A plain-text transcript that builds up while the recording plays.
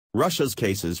Russia's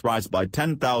cases rise by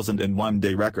 10,000 in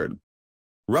one-day record.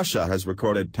 Russia has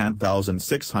recorded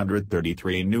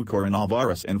 10,633 new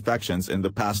coronavirus infections in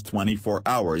the past 24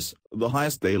 hours, the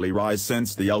highest daily rise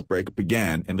since the outbreak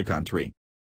began in the country.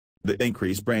 The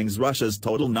increase brings Russia's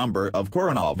total number of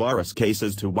coronavirus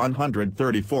cases to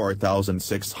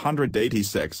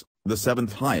 134,686, the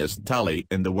seventh highest tally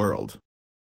in the world.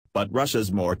 But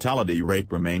Russia's mortality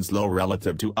rate remains low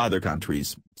relative to other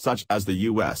countries, such as the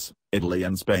US, Italy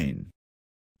and Spain.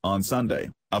 On Sunday,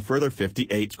 a further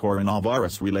 58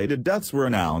 coronavirus-related deaths were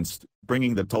announced,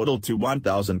 bringing the total to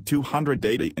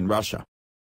 1,280 in Russia.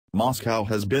 Moscow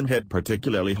has been hit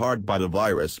particularly hard by the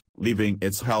virus, leaving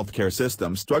its healthcare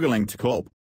system struggling to cope.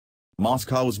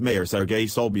 Moscow's mayor Sergei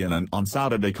Sobyanin on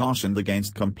Saturday cautioned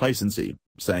against complacency,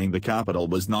 saying the capital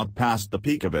was not past the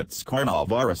peak of its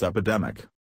coronavirus epidemic.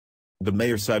 The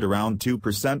mayor said around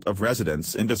 2% of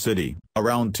residents in the city,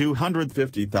 around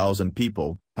 250,000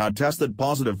 people, had tested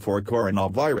positive for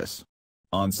coronavirus.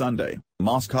 On Sunday,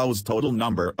 Moscow's total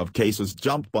number of cases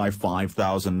jumped by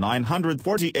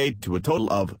 5,948 to a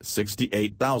total of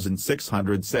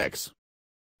 68,606.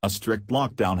 A strict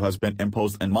lockdown has been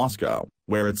imposed in Moscow,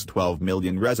 where its 12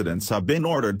 million residents have been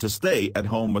ordered to stay at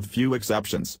home with few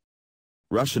exceptions.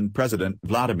 Russian President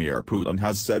Vladimir Putin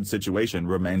has said situation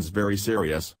remains very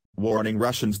serious, warning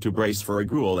Russians to brace for a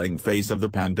grueling phase of the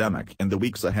pandemic in the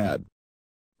weeks ahead.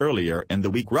 Earlier in the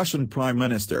week, Russian Prime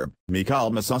Minister,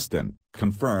 Nicholls,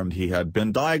 confirmed he had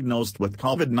been diagnosed with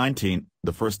COVID-19,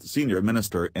 the first senior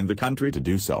minister in the country to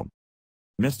do so.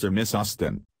 Mr. Nicholls,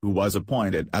 who was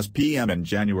appointed as PM in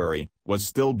January, was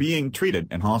still being treated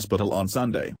in hospital on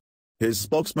Sunday. His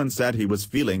spokesman said he was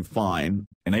feeling fine,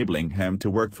 enabling him to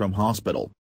work from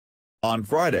hospital. On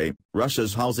Friday,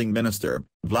 Russia's housing minister,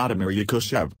 Vladimir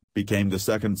Yakushev, became the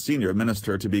second senior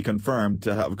minister to be confirmed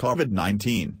to have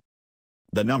COVID-19.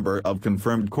 The number of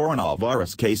confirmed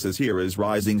coronavirus cases here is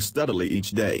rising steadily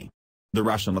each day. The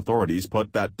Russian authorities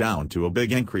put that down to a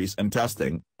big increase in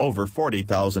testing, over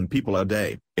 40,000 people a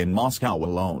day, in Moscow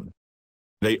alone.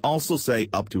 They also say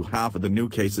up to half of the new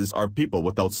cases are people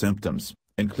without symptoms,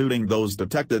 including those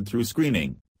detected through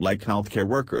screening, like healthcare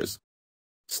workers.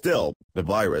 Still, the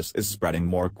virus is spreading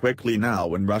more quickly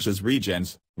now in Russia's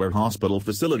regions, where hospital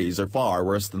facilities are far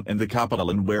worse than in the capital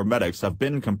and where medics have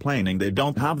been complaining they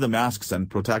don't have the masks and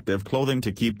protective clothing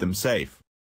to keep them safe.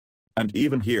 And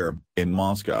even here, in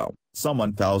Moscow, some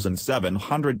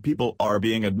 1,700 people are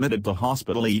being admitted to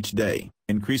hospital each day,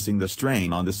 increasing the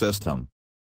strain on the system.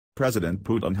 President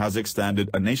Putin has extended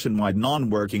a nationwide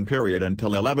non-working period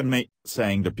until 11 May,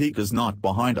 saying the peak is not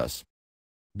behind us.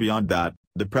 Beyond that,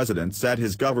 the president said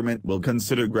his government will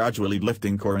consider gradually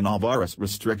lifting coronavirus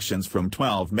restrictions from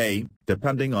 12 May,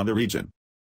 depending on the region.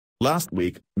 Last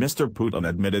week, Mr. Putin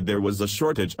admitted there was a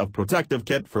shortage of protective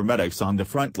kit for medics on the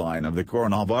front line of the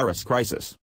coronavirus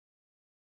crisis.